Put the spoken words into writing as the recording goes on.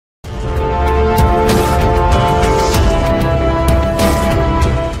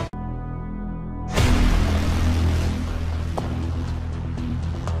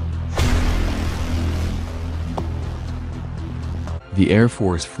the Air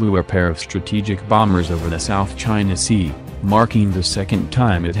Force flew a pair of strategic bombers over the South China Sea, marking the second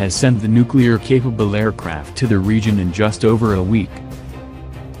time it has sent the nuclear-capable aircraft to the region in just over a week.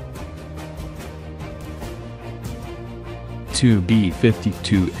 Two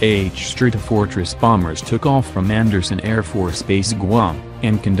B-52H Stratofortress bombers took off from Andersen Air Force Base Guam,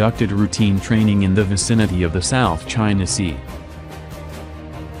 and conducted routine training in the vicinity of the South China Sea.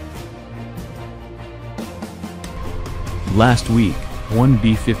 Last week, one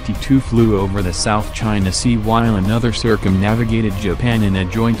B-52 flew over the South China Sea while another circumnavigated Japan in a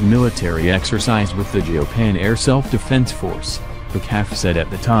joint military exercise with the Japan Air Self-Defense Force, the CAF said at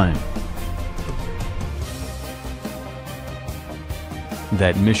the time.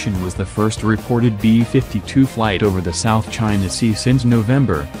 That mission was the first reported B-52 flight over the South China Sea since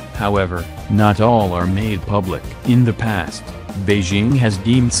November. However, not all are made public. In the past, Beijing has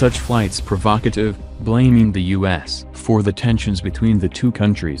deemed such flights provocative, blaming the U.S. for the tensions between the two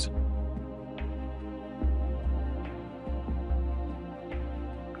countries.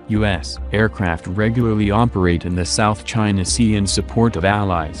 U.S. aircraft regularly operate in the South China Sea in support of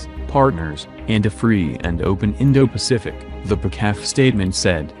allies, partners, and a free and open Indo-Pacific, the PACAF statement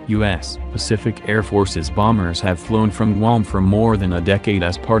said. U.S. Pacific Air Force's bombers have flown from Guam for more than a decade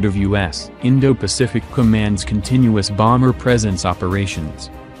as part of U.S. Indo-Pacific Command's continuous bomber presence operations.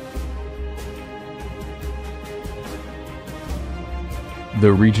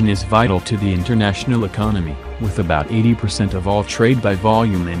 The region is vital to the international economy, with about 80% of all trade by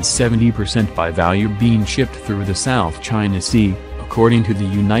volume and 70% by value being shipped through the South China Sea, according to the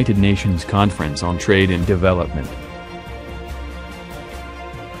United Nations Conference on Trade and Development.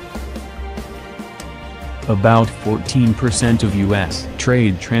 About 14% of U.S.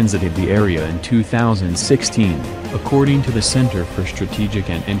 trade transited the area in 2016, according to the Center for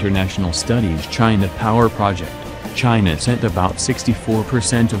Strategic and International Studies China Power Project. China sent about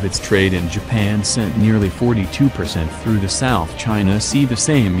 64% of its trade and Japan sent nearly 42% through the South China Sea the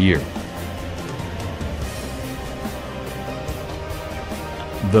same year.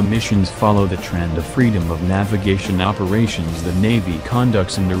 The missions follow the trend of freedom of navigation operations the Navy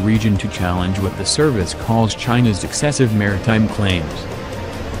conducts in the region to challenge what the service calls China's excessive maritime claims.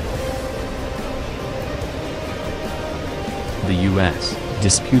 The U.S.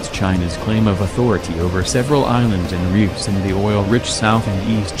 disputes China's claim of authority over several islands and reefs in the oil-rich South and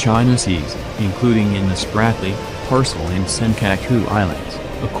East China Seas, including in the Spratly, Parcel and Senkaku Islands,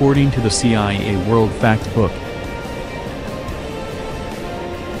 according to the CIA World Factbook.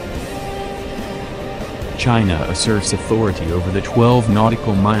 China asserts authority over the 12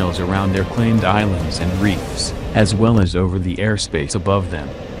 nautical miles around their claimed islands and reefs, as well as over the airspace above them.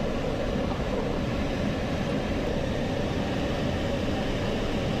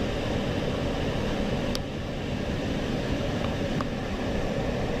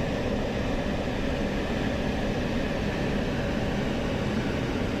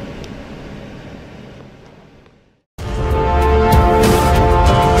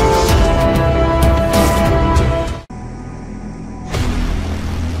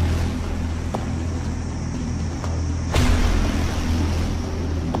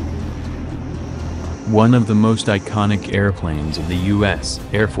 One of the most iconic airplanes of the U.S.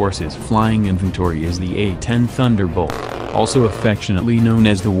 Air Force's flying inventory is the A-10 Thunderbolt, also affectionately known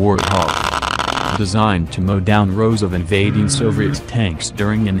as the Warthog. Designed to mow down rows of invading Soviet tanks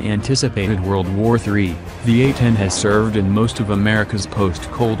during an anticipated World War III, the A-10 has served in most of America's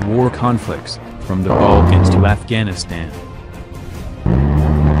post-Cold War conflicts, from the Balkans to Afghanistan.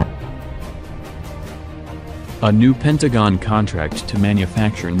 A new Pentagon contract to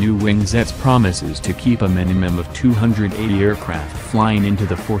manufacture new wing sets promises to keep a minimum of 280 aircraft flying into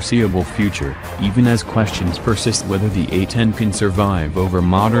the foreseeable future, even as questions persist whether the A-10 can survive over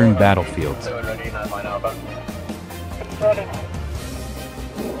modern battlefields.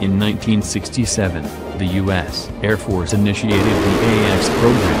 In 1967, the U.S. Air Force initiated the AX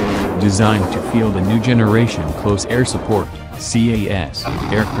program, designed to field a new generation Close Air Support (CAS)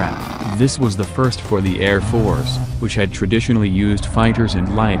 aircraft. This was the first for the Air Force, which had traditionally used fighters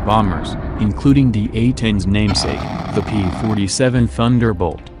and light bombers, including the A-10's namesake, the P-47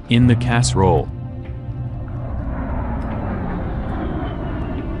 Thunderbolt, in the CAS role.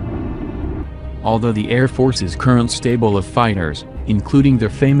 Although the Air Force's current stable of fighters, including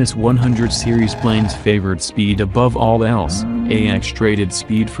their famous 100 series planes, favored speed above all else, AX traded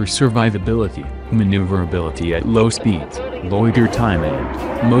speed for survivability, maneuverability at low speeds, loiter time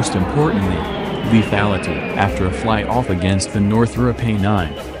and, most importantly, lethality. After a fly-off against the Northrop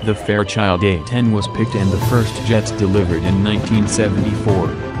A-9, the Fairchild A-10 was picked and the first jets delivered in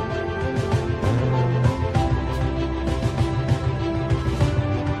 1974.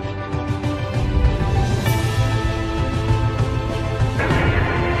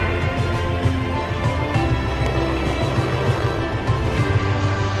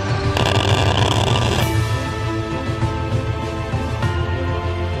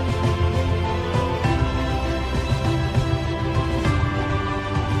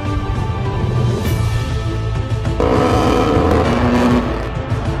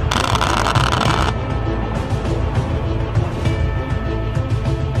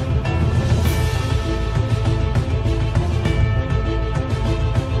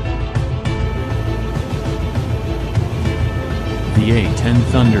 A-10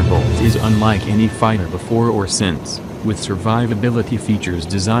 Thunderbolt is unlike any fighter before or since, with survivability features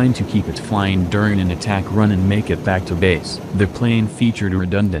designed to keep it flying during an attack run and make it back to base. The plane featured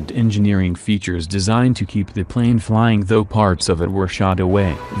redundant engineering features designed to keep the plane flying though parts of it were shot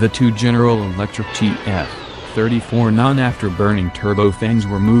away. The two General Electric GF-34 non-afterburning turbofans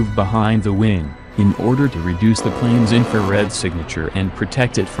were moved behind the wing, in order to reduce the plane's infrared signature and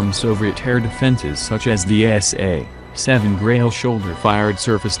protect it from Soviet air defenses such as the SA-7 Grail shoulder-fired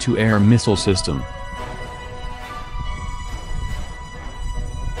surface-to-air missile system.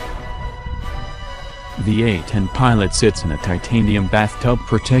 The A-10 pilot sits in a titanium bathtub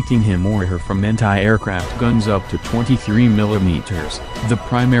protecting him or her from anti-aircraft guns up to 23 mm, the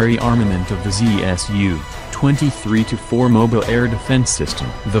primary armament of the ZSU-23-4 mobile air defense system.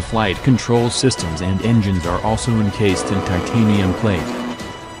 The flight control systems and engines are also encased in titanium plate.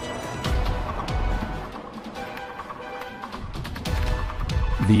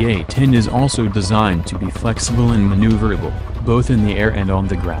 The A-10 is also designed to be flexible and maneuverable, both in the air and on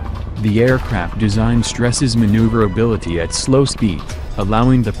the ground. The aircraft design stresses maneuverability at slow speeds,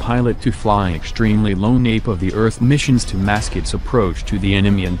 allowing the pilot to fly extremely low nape of the Earth missions to mask its approach to the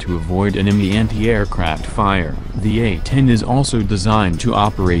enemy and to avoid enemy anti-aircraft fire. The A-10 is also designed to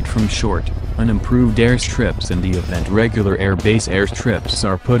operate from short, unimproved airstrips in the event regular air base airstrips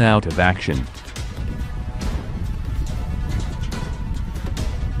are put out of action.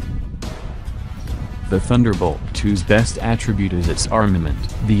 The Thunderbolt II's best attribute is its armament.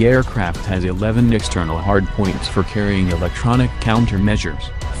 The aircraft has 11 external hardpoints for carrying electronic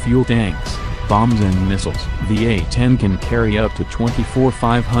countermeasures, fuel tanks, bombs and missiles. The A-10 can carry up to 24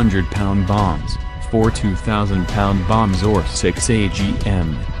 500-pound bombs, 4 2,000-pound bombs or 6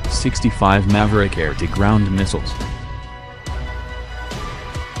 AGM-65 Maverick air-to-ground missiles.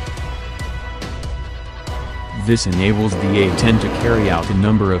 This enables the A-10 to carry out a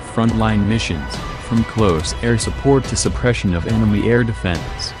number of frontline missions, from close air support to suppression of enemy air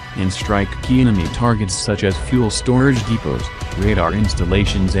defense, and strike key enemy targets such as fuel storage depots, radar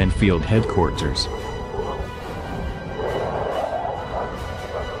installations and field headquarters.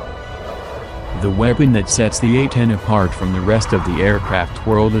 The weapon that sets the A-10 apart from the rest of the aircraft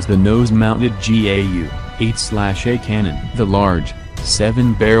world is the nose-mounted GAU-8/A cannon. The large,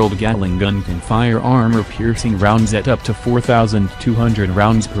 7-barreled Gatling gun can fire armor-piercing rounds at up to 4,200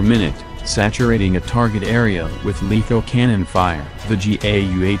 rounds per minute, saturating a target area with lethal cannon fire. The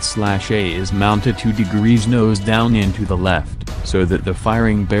GAU-8/A is mounted 2 degrees nose down and to the left, so that the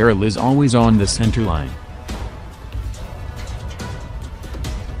firing barrel is always on the center line.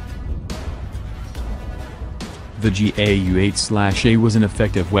 The GAU-8/A was an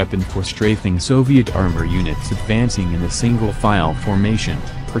effective weapon for strafing Soviet armor units advancing in a single-file formation,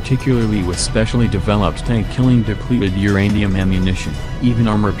 particularly with specially developed tank-killing depleted uranium ammunition. Even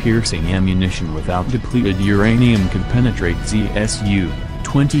armor-piercing ammunition without depleted uranium could penetrate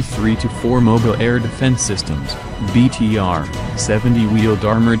ZSU-23-4 mobile air defense systems, BTR, 70-wheeled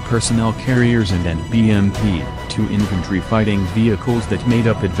armored personnel carriers and BMP-2 infantry fighting vehicles that made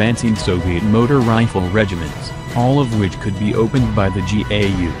up advancing Soviet motor rifle regiments, all of which could be opened by the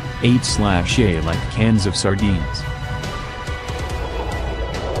GAU-8/A like cans of sardines.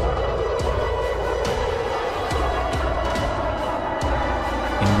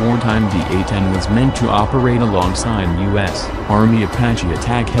 In wartime, the A-10 was meant to operate alongside U.S. Army Apache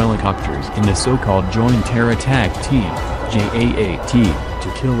attack helicopters in the so-called Joint Air Attack Team, JAAT, to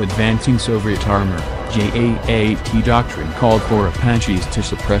kill advancing Soviet armor. JAAT doctrine called for Apaches to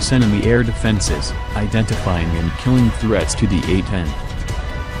suppress enemy air defenses, identifying and killing threats to the A-10.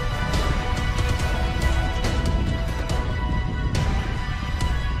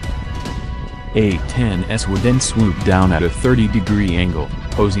 A-10s would then swoop down at a 30-degree angle,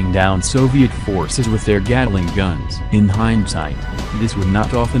 hosing down Soviet forces with their Gatling guns. In hindsight, this would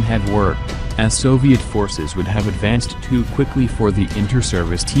not often have worked, as Soviet forces would have advanced too quickly for the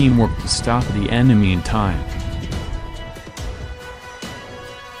inter-service teamwork to stop the enemy in time.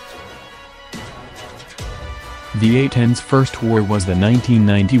 The A-10's first war was the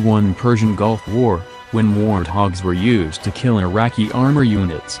 1991 Persian Gulf War, when warthogs were used to kill Iraqi armor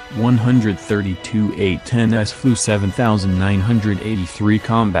units. 132 A-10s flew 7,983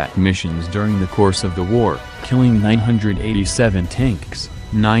 combat missions during the course of the war, killing 987 tanks,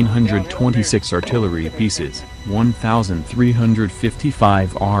 926 artillery pieces,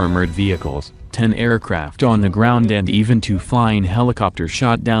 1,355 armored vehicles, 10 aircraft on the ground and even 2 flying helicopters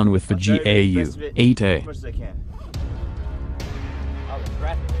shot down with the GAU-8A.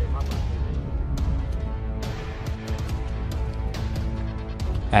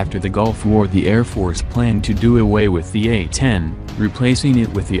 After the Gulf War, the Air Force planned to do away with the A-10, replacing it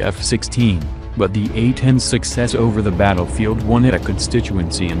with the F-16. But the A-10's success over the battlefield won it a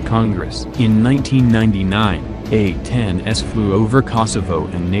constituency in Congress. In 1999, A-10s flew over Kosovo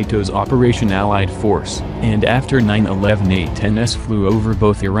and NATO's Operation Allied Force, and after 9/11 A-10s flew over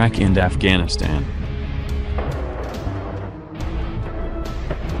both Iraq and Afghanistan.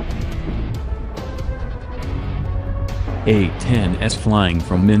 A-10s flying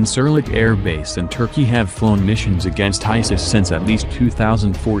from Incirlik Air Base in Turkey have flown missions against ISIS since at least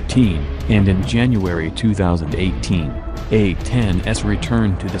 2014, and in January 2018, A-10s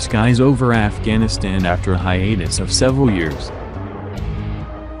returned to the skies over Afghanistan after a hiatus of several years.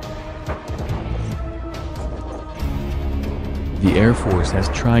 The Air Force has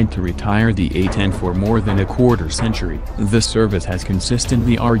tried to retire the A-10 for more than a quarter century. The service has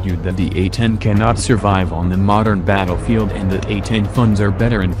consistently argued that the A-10 cannot survive on the modern battlefield and that A-10 funds are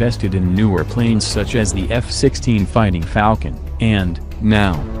better invested in newer planes such as the F-16 Fighting Falcon, and,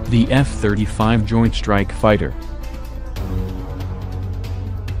 now, the F-35 Joint Strike Fighter.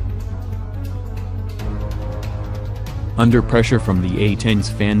 Under pressure from the A-10's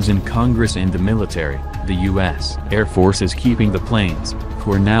fans in Congress and the military, the U.S. Air Force is keeping the planes,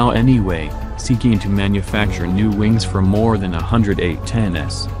 for now anyway, seeking to manufacture new wings for more than 100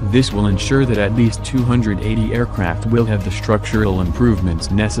 A-10s. This will ensure that at least 280 aircraft will have the structural improvements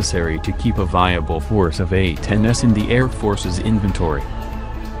necessary to keep a viable force of A-10s in the Air Force's inventory.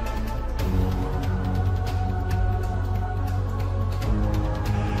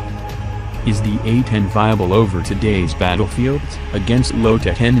 Is the A-10 viable over today's battlefields? Against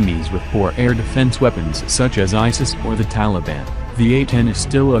low-tech enemies with poor air defense weapons such as ISIS or the Taliban, the A-10 is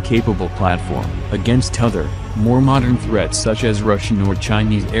still a capable platform. Against other, more modern threats such as Russian or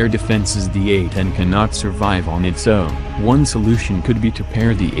Chinese air defenses, the A-10 cannot survive on its own. One solution could be to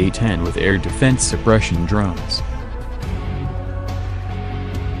pair the A-10 with air defense suppression drones.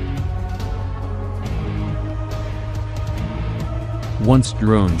 Once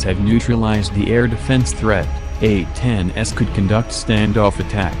drones have neutralized the air defense threat, A-10s could conduct standoff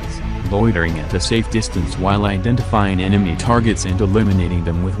attacks, loitering at a safe distance while identifying enemy targets and eliminating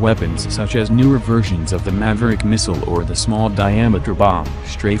them with weapons such as newer versions of the Maverick missile or the small-diameter bomb.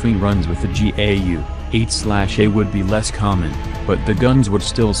 Strafing runs with the GAU-8/A would be less common, but the guns would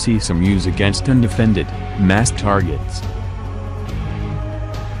still see some use against undefended, masked targets.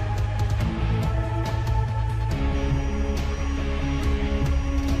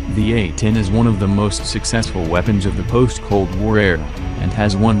 The A-10 is one of the most successful weapons of the post-Cold War era, and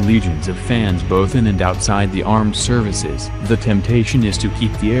has won legions of fans both in and outside the armed services. The temptation is to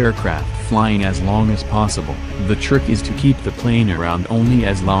keep the aircraft flying as long as possible. The trick is to keep the plane around only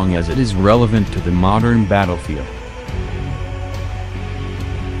as long as it is relevant to the modern battlefield.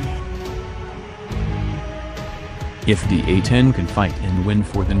 If the A-10 can fight and win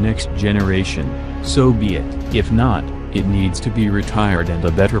for the next generation, so be it. If not, it needs to be retired and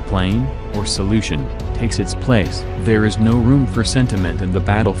a better plane, or solution, takes its place. There is no room for sentiment in the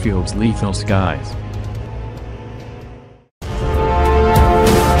battlefield's lethal skies.